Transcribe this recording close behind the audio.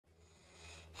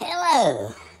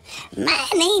Hello, my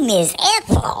name is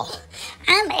Ethel.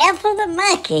 I'm Ethel the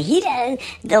monkey,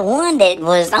 the one that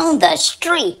was on the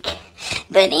streak.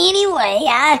 But anyway,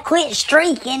 I quit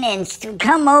streaking and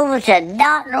come over to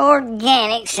Dr.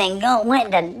 Organics and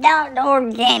went to Dr.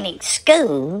 Organic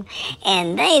school,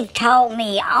 and they've taught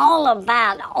me all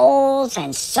about oils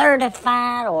and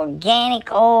certified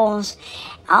organic oils,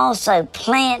 also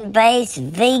plant-based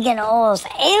vegan oils,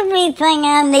 everything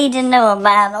I need to know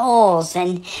about oils.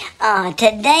 And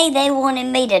today they wanted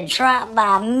me to drop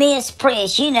by Miss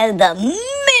Priss, the $1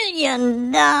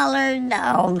 million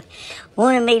dog.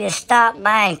 Wanted me to stop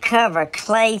by and cover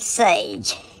clay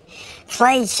sage.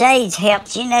 Clay sage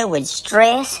helps, with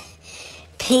stress,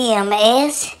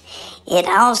 PMS. It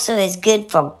also is good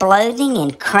for bloating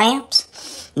and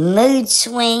cramps, mood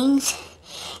swings.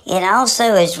 It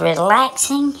also is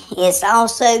relaxing. It's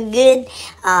also good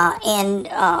in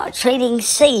treating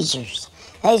seizures.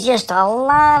 There's just a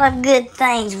lot of good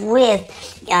things with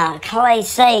clay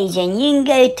sage. And you can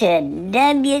go to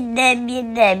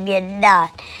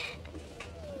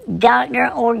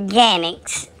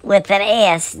www.drorganics with an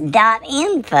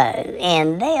S.info,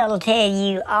 and they'll tell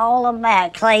you all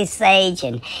about clay sage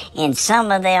and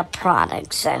some of their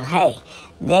products. So, hey,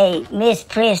 Miss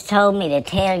Priss told me to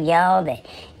tell y'all that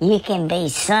you can be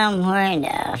somewhere in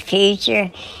the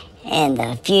future, and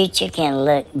the future can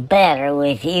look better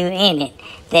with you in it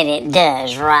than it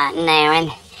does right now.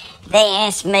 And they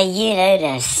asked me,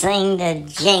 to sing the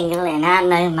jingle, and I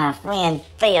know my friend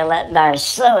Phil up there is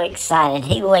so excited.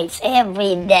 He waits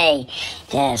every day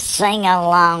to sing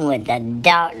along with the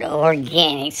Dr.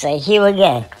 Organic. So here we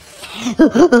go.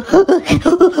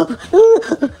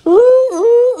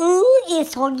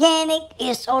 It's organic,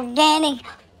 it's organic.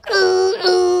 Ooh,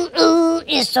 ooh, ooh,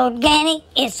 it's organic,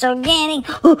 it's organic.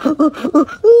 Ooh, ooh, ooh,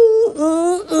 ooh,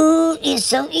 ooh, ooh. It's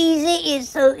so easy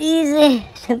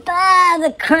to buy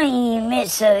the cream.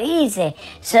 It's so easy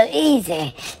to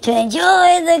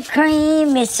enjoy the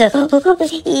cream. It's so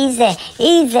easy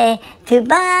to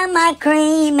buy my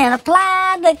cream and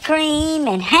apply the cream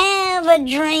and have a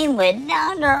dream with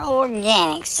Dr.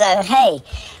 Organic. So, hey,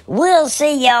 we'll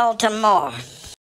see y'all tomorrow.